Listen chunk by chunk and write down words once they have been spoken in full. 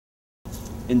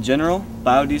In general,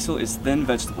 biodiesel is thin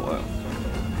vegetable oil.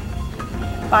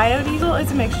 Biodiesel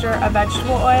is a mixture of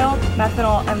vegetable oil,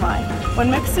 methanol, and lime. When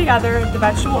mixed together, the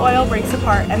vegetable oil breaks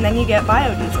apart and then you get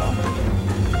biodiesel.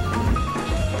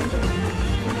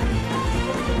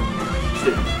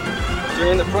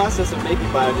 During the process of making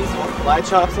biodiesel, lye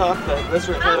chops off the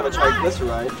glycerin head of a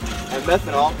triglyceride, and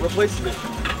methanol replaces it.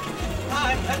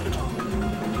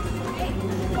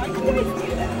 Why do you guys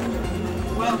do that?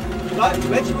 Well,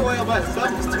 vegetable oil by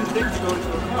itself is too thick to go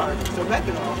into a car, so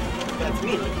methanol, that's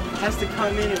me, has to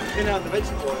come in and thin out the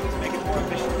vegetable oil to make it more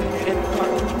efficient to get in the car.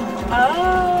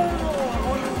 Oh.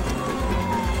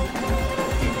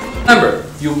 Remember,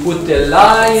 you put the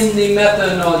lye in the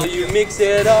methanol, you mix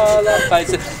it all up. I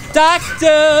said,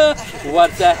 Doctor,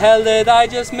 what the hell did I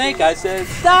just make? I said,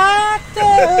 Doctor,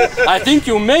 I think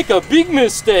you make a big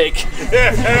mistake.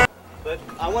 But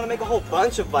I want to make a whole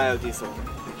bunch of biodiesel.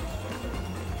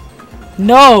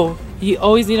 No! You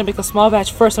always need to make a small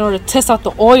batch first in order to test out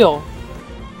the oil.